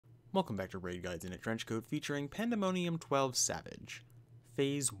Welcome back to Raid Guides in a Trenchcoat featuring P12S Savage.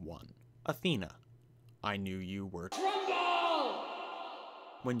 Phase 1. Athena. I knew you were Trumbull!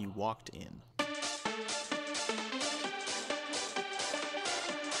 When you walked in.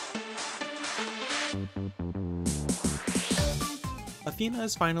 Athena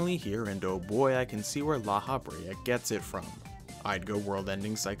is finally here, and oh boy, I can see where La Habrea gets it from. I'd go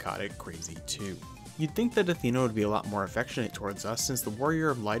world-ending psychotic crazy too. You'd think that Athena would be a lot more affectionate towards us, since the Warrior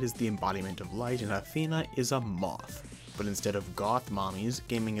of Light is the embodiment of light and Athena is a moth. But instead of goth mommies,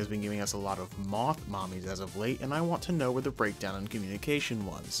 gaming has been giving us a lot of moth mommies as of late, and I want to know where the breakdown in communication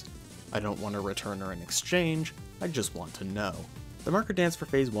was. I don't want to return or an exchange, I just want to know. The marker dance for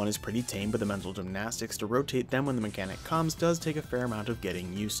phase 1 is pretty tame, but the mental gymnastics to rotate them when the mechanic comes does take a fair amount of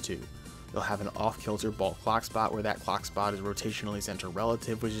getting used to. You'll have an off-kilter bulk clock spot where that clock spot is rotationally center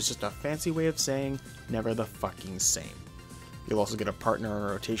relative, which is just a fancy way of saying never the fucking same. You'll also get a partner and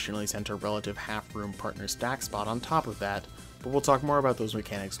a rotationally center relative half-room partner stack spot on top of that, but we'll talk more about those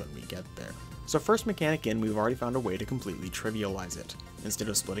mechanics when we get there. So first mechanic in, we've already found a way to completely trivialize it. Instead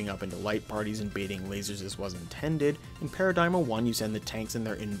of splitting up into light parties and baiting lasers as was intended, in Paradigm 1 you send the tanks and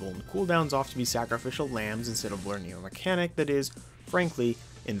their invuln cooldowns off to be sacrificial lambs instead of learning a mechanic that is, frankly,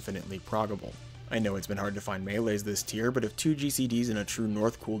 infinitely proggable. I know it's been hard to find melees this tier, but if 2 GCDs and a true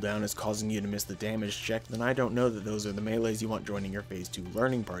north cooldown is causing you to miss the damage check, then I don't know that those are the melees you want joining your phase 2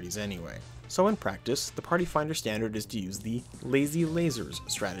 learning parties anyway. So in practice, the party finder standard is to use the lazy lasers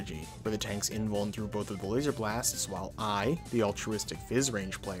strategy, where the tanks invuln through both of the laser blasts while I, the altruistic fizz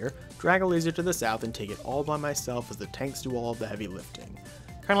range player, drag a laser to the south and take it all by myself as the tanks do all of the heavy lifting.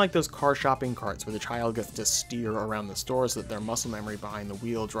 Kinda like those car shopping carts where the child gets to steer around the store so that their muscle memory behind the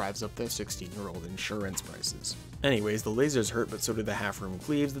wheel drives up their 16-year-old insurance prices. Anyways, the lasers hurt, but so do the half-room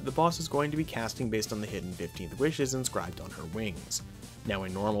cleaves that the boss is going to be casting based on the hidden 15th wishes inscribed on her wings. Now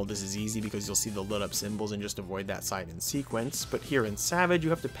in normal this is easy because you'll see the lit up symbols and just avoid that side in sequence, but here in Savage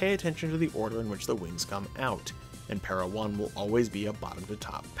you have to pay attention to the order in which the wings come out, and Para 1 will always be a bottom to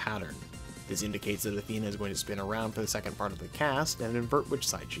top pattern. This indicates that Athena is going to spin around for the second part of the cast and invert which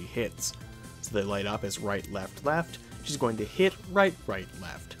side she hits. So they light up as right, left, left, she's going to hit right, right,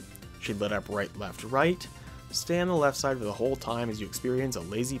 left. She lit up right, left, right, stay on the left side for the whole time as you experience a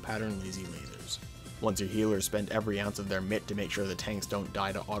lazy pattern lazy lasers. Once your healers spend every ounce of their mitt to make sure the tanks don't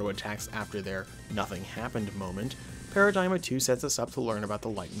die to auto attacks after their nothing happened moment, Paradigm 2 sets us up to learn about the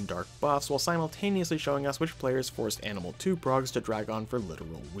light and dark buffs while simultaneously showing us which players forced Animal 2 progs to drag on for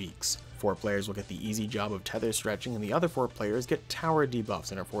literal weeks. 4 players will get the easy job of tether stretching, and the other 4 players get tower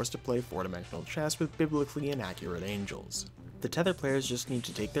debuffs and are forced to play 4-dimensional chess with biblically inaccurate angels. The tether players just need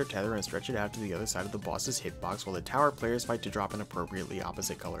to take their tether and stretch it out to the other side of the boss's hitbox, while the tower players fight to drop an appropriately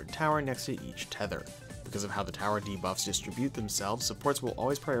opposite colored tower next to each tether. Because of how the tower debuffs distribute themselves, supports will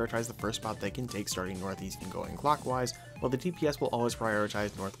always prioritize the first spot they can take starting northeast and going clockwise, while the DPS will always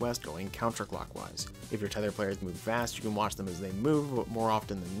prioritize northwest going counterclockwise. If your tether players move fast, you can watch them as they move, but more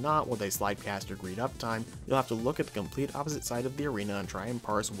often than not, while they slide cast or greed uptime, you'll have to look at the complete opposite side of the arena and try and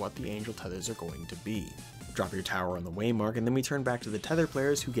parse what the angel tethers are going to be. Drop your tower on the waymark, and then we turn back to the tether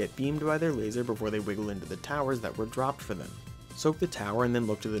players who get beamed by their laser before they wiggle into the towers that were dropped for them. Soak the tower and then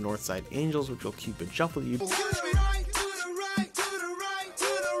look to the north side angels, which will cupid shuffle you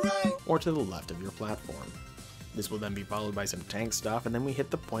or to the left of your platform. This will then be followed by some tank stuff, and then we hit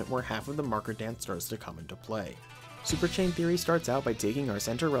the point where half of the marker dance starts to come into play. Super Chain Theory starts out by taking our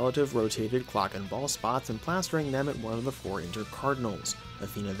center relative rotated clock and ball spots and plastering them at one of the 4 intercardinals.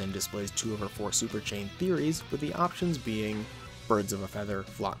 Athena then displays 2 of her 4 Super Chain Theories, with the options being Birds of a Feather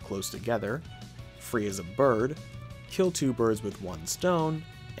flock close together, Free as a Bird, Kill 2 birds with 1 stone,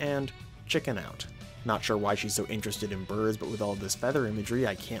 and Chicken Out. Not sure why she's so interested in birds, but with all this feather imagery,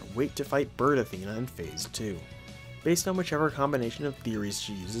 I can't wait to fight Bird Athena in phase 2. Based on whichever combination of theories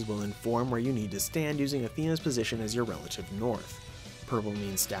she uses will inform where you need to stand using Athena's position as your relative north. Purple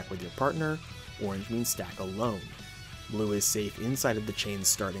means stack with your partner, orange means stack alone. Blue is safe inside of the chain's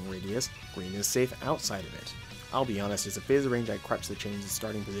starting radius, green is safe outside of it. I'll be honest, as a phase range I crutch the chains in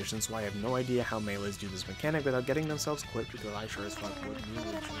starting position, so I have no idea how melees do this mechanic without getting themselves clipped, because I sure as fuck would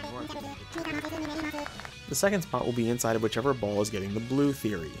The second spot will be inside of whichever ball is getting the blue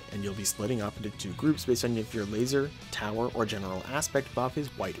theory, and you'll be splitting up into 2 groups based on if your laser, tower, or general aspect buff is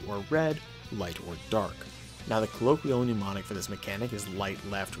white or red, light or dark. Now the colloquial mnemonic for this mechanic is light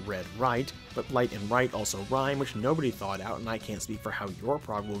left, red right, but light and right also rhyme, which nobody thought out, and I can't speak for how your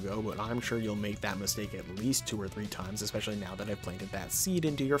prog will go, but I'm sure you'll make that mistake at least 2 or 3 times, especially now that I've planted that seed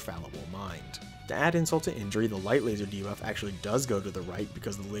into your fallible mind. To add insult to injury, the light laser debuff actually does go to the right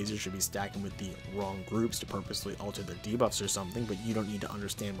because the lasers should be stacking with the wrong groups to purposely alter their debuffs or something, but you don't need to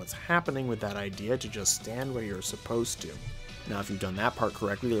understand what's happening with that idea to just stand where you're supposed to. Now if you've done that part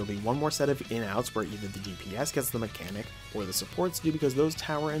correctly, there will be one more set of in-outs where either the DPS gets the mechanic, or the supports do, because those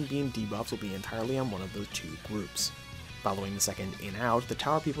tower and beam debuffs will be entirely on one of those 2 groups. Following the second in-out, the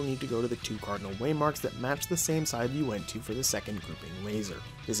tower people need to go to the 2 cardinal waymarks that match the same side you went to for the second grouping laser.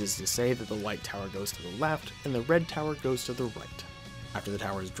 This is to say that the light tower goes to the left, and the red tower goes to the right. After the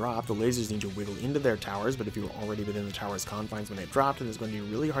tower is dropped, the lasers need to wiggle into their towers, but if you were already within the tower's confines when it dropped, it is going to be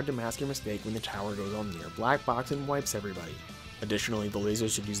really hard to mask your mistake when the tower goes on near black box and wipes everybody. Additionally, the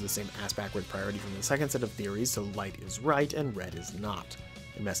lasers should use the same ass-backward priority from the second set of theories, so light is right and red is not.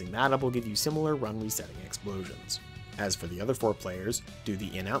 And messing that up will give you similar run resetting explosions. As for the other 4 players, do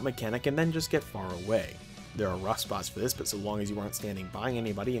the in-out mechanic and then just get far away. There are rough spots for this, but so long as you aren't standing by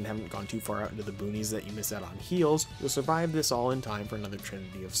anybody and haven't gone too far out into the boonies that you miss out on heals, you'll survive this all in time for another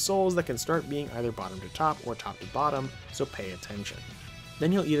Trinity of Souls that can start being either bottom to top or top to bottom, so pay attention.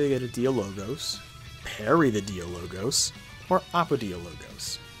 Then you'll either get a Dialogos, parry the Dialogos, or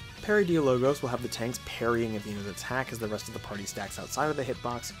Apodialogos. Parry Dialogos will have the tanks parrying Athena's attack as the rest of the party stacks outside of the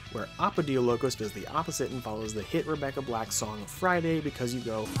hitbox, where Apodialogos does the opposite and follows the hit Rebecca Black song Friday because you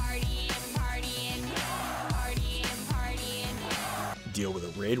go deal with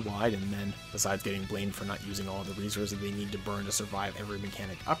a raid wide, and then, besides getting blamed for not using all the resources they need to burn to survive every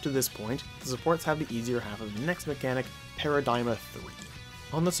mechanic up to this point, the supports have the easier half of the next mechanic, Paradigma 3.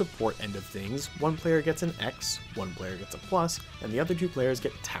 On the support end of things, one player gets an X, one player gets a plus, and the other 2 players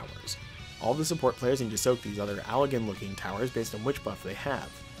get towers. All the support players need to soak these other Allegan looking towers based on which buff they have.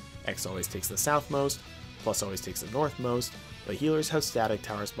 X always takes the southmost, plus always takes the northmost, the healers have static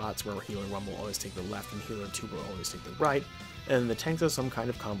tower spots where Healer 1 will always take the left and Healer 2 will always take the right, and the tanks have some kind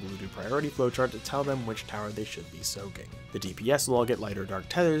of convoluted priority flowchart to tell them which tower they should be soaking. The DPS will all get light or dark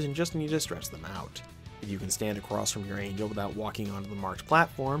tethers and just need to stretch them out. If you can stand across from your angel without walking onto the marked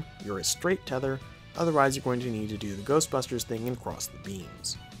platform, you're a straight tether, otherwise you're going to need to do the Ghostbusters thing and cross the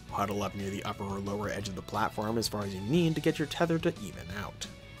beams. Huddle up near the upper or lower edge of the platform as far as you need to get your tether to even out.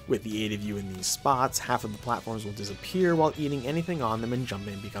 With the 8 of you in these spots, half of the platforms will disappear while eating anything on them, and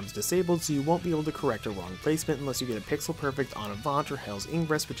jumping becomes disabled, so you won't be able to correct a wrong placement unless you get a pixel perfect on Avant or Hell's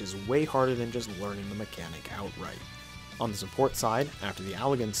Ingress, which is way harder than just learning the mechanic outright. On the support side, after the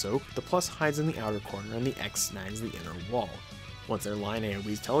Allegan soak, the plus hides in the outer corner and the X snags the inner wall. Once their line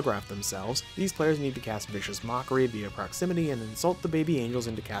AoEs telegraph themselves, these players need to cast Vicious Mockery via proximity and insult the baby angels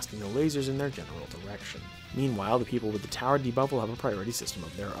into casting the lasers in their general direction. Meanwhile, the people with the tower debuff will have a priority system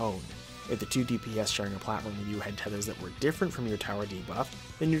of their own. If the 2 DPS sharing a platform with you had tethers that were different from your tower debuff,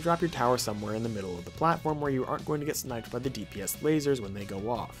 then you drop your tower somewhere in the middle of the platform where you aren't going to get sniped by the DPS lasers when they go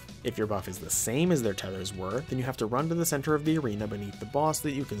off. If your buff is the same as their tethers were, then you have to run to the center of the arena beneath the boss so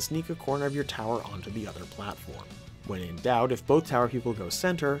that you can sneak a corner of your tower onto the other platform. When in doubt, if both tower people go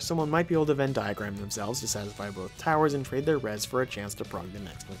center, someone might be able to Venn diagram themselves to satisfy both towers and trade their res for a chance to prog the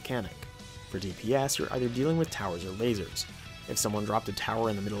next mechanic. For DPS, you're either dealing with towers or lasers. If someone dropped a tower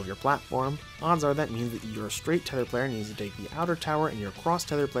in the middle of your platform, odds are that means that your straight tether player needs to take the outer tower and your cross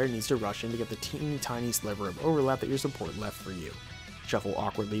tether player needs to rush in to get the teeny tiny sliver of overlap that your support left for you. Shuffle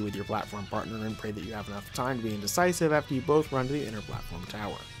awkwardly with your platform partner and pray that you have enough time to be indecisive after you both run to the inner platform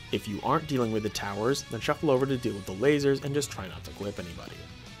tower. If you aren't dealing with the towers, then shuffle over to deal with the lasers and just try not to clip anybody.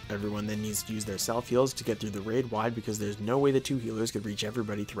 Everyone then needs to use their self-heals to get through the raid wide because there's no way the 2 healers could reach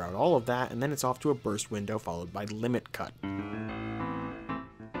everybody throughout all of that, and then it's off to a burst window followed by limit cut.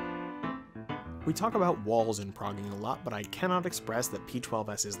 We talk about walls in progging a lot, but I cannot express that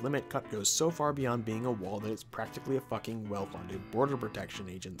P12S's limit cut goes so far beyond being a wall that it's practically a fucking well-funded border protection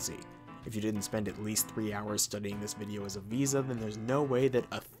agency. If you didn't spend at least 3 hours studying this video as a visa, then there's no way that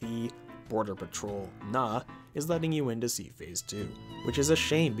a Border Patrol is letting you in to see Phase 2. Which is a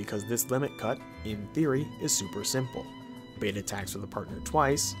shame because this limit cut, in theory, is super simple. Bait attacks with a partner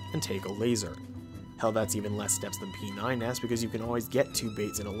twice, and take a laser. Hell, that's even less steps than P9S because you can always get 2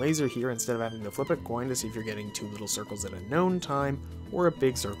 baits and a laser here instead of having to flip a coin to see if you're getting 2 little circles at a known time or a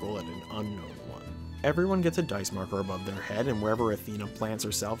big circle at an unknown one. Everyone gets a dice marker above their head, and wherever Athena plants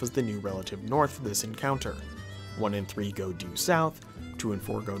herself is the new relative north for this encounter. 1 and 3 go due south, 2 and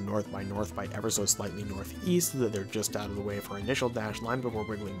 4 go north by ever so slightly northeast so that they're just out of the way of her initial dash line before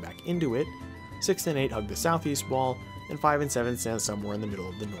wiggling back into it, 6 and 8 hug the southeast wall, and 5 and 7 stand somewhere in the middle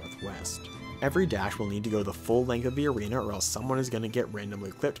of the northwest. Every dash will need to go the full length of the arena or else someone is going to get randomly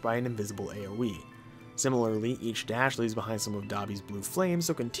clipped by an invisible AoE. Similarly, each dash leaves behind some of Dobby's blue flames,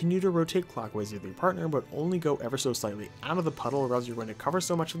 so continue to rotate clockwise with your partner, but only go ever so slightly out of the puddle or else you're going to cover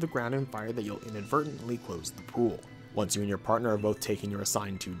so much of the ground in fire that you'll inadvertently close the pool. Once you and your partner are both taking your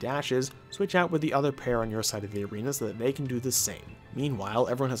assigned 2 dashes, switch out with the other pair on your side of the arena so that they can do the same. Meanwhile,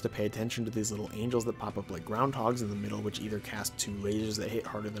 everyone has to pay attention to these little angels that pop up like groundhogs in the middle, which either cast 2 lasers that hit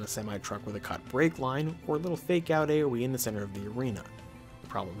harder than a semi-truck with a cut brake line, or a little fake out AoE in the center of the arena. The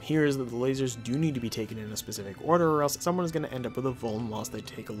problem here is that the lasers do need to be taken in a specific order or else someone is going to end up with a vuln whilst they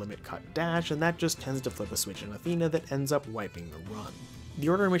take a limit cut dash, and that just tends to flip a switch in Athena that ends up wiping the run. The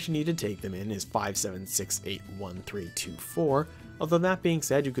order in which you need to take them in is 5, 7, 6, 8, 1, 3, 2, 4, although that being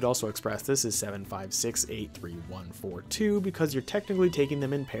said, you could also express this as 7, 5, 6, 8, 3, 1, 4, 2, because you're technically taking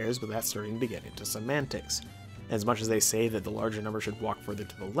them in pairs, but that's starting to get into semantics. As much as they say that the larger number should walk further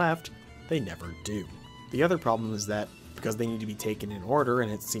to the left, they never do. The other problem is that, because they need to be taken in order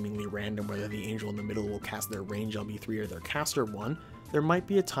and it's seemingly random whether the angel in the middle will cast their range LB3 or their caster one, there might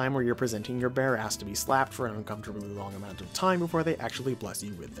be a time where you're presenting your bare ass to be slapped for an uncomfortably long amount of time before they actually bless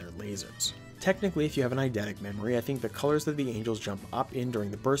you with their lasers. Technically, if you have an eidetic memory, I think the colors that the angels jump up in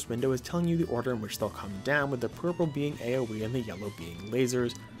during the burst window is telling you the order in which they'll come down, with the purple being AoE and the yellow being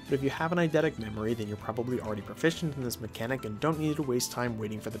lasers, but if you have an eidetic memory, then you're probably already proficient in this mechanic and don't need to waste time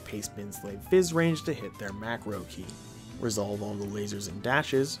waiting for the Paste Bin Slave Fizz range to hit their macro key. Resolve all the lasers and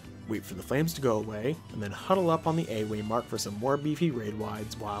dashes, wait for the flames to go away, and then huddle up on the A-way mark for some more beefy raid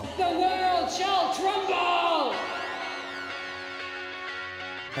wides while the world shall tremble!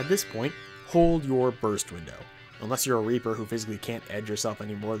 At this point, hold your burst window. Unless you're a Reaper who physically can't edge yourself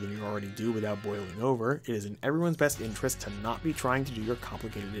any more than you already do without boiling over, it is in everyone's best interest to not be trying to do your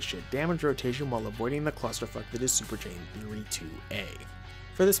complicated as shit damage rotation while avoiding the clusterfuck that is Super Chain Theory 2A.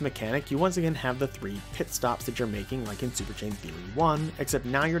 For this mechanic, you once again have the 3 pit stops that you're making like in Super Chain Theory 1, except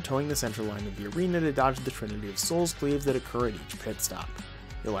now you're towing the center line of the arena to dodge the trinity of souls cleaves that occur at each pit stop.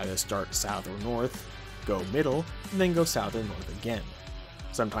 You'll either start south or north, go middle, and then go south or north again.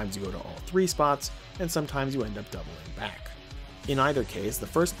 Sometimes you go to all 3 spots, and sometimes you end up doubling back. In either case, the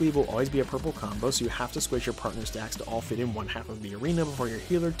first cleave will always be a purple combo, so you have to squish your partner stacks to all fit in one half of the arena before your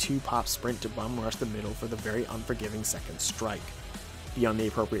healer 2-pop sprint to bum rush the middle for the very unforgiving second strike. Be on the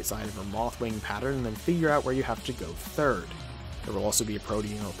appropriate side of her Mothwing pattern and then figure out where you have to go third. There will also be a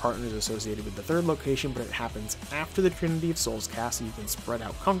Protean or partners associated with the third location, but it happens after the Trinity of Souls cast, so you can spread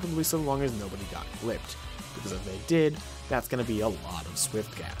out comfortably so long as nobody got clipped. Because if they did, that's going to be a lot of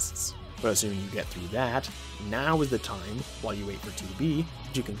swift casts. But assuming you get through that, now is the time, while you wait for 2B,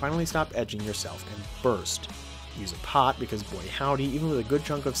 that you can finally stop edging yourself and burst. Use a pot because boy howdy, even with a good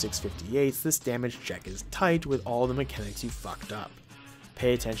chunk of 658s, this damage check is tight with all the mechanics you fucked up.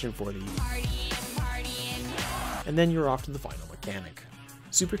 Pay attention for the and then you're off to the final mechanic.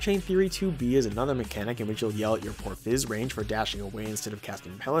 Super Chain Theory 2B is another mechanic in which you'll yell at your poor Fizz range for dashing away instead of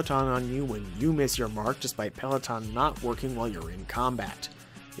casting Peloton on you when you miss your mark despite Peloton not working while you're in combat.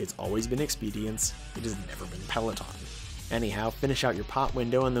 It's always been expedience, it has never been Peloton. Anyhow, finish out your pot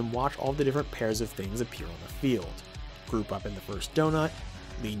window and then watch all the different pairs of things appear on the field. Group up in the first donut,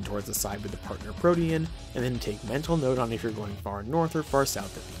 lean towards the side with the partner Protean, and then take mental note on if you're going far north or far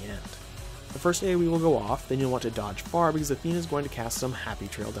south at the end. The first AoE will go off, then you'll want to dodge far because Athena is going to cast some happy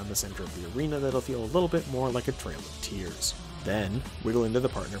trail down the center of the arena that'll feel a little bit more like a trail of tears. Then, wiggle into the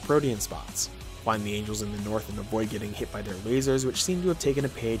partner Protean spots. Find the angels in the north and avoid getting hit by their lasers, which seem to have taken a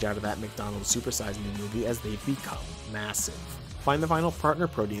page out of that McDonald's Super Size Me movie as they've become massive. Find the final partner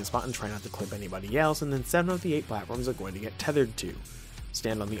Protean spot and try not to clip anybody else, and then 7 of the 8 platforms are going to get tethered to.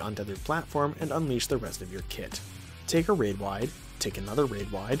 Stand on the untethered platform and unleash the rest of your kit. Take a raid wide, take another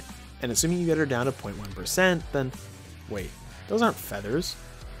raid wide, and assuming you get her down to 0.1%, then wait, those aren't feathers.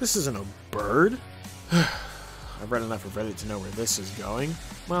 This isn't a bird? I've read enough of Reddit to know where this is going.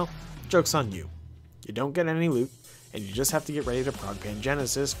 Well, joke's on you. You don't get any loot, and you just have to get ready to prog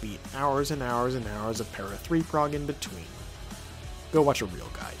Pangenesis, beat hours and hours and hours of Para 3 prog in between. Go watch a real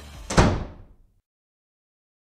guide.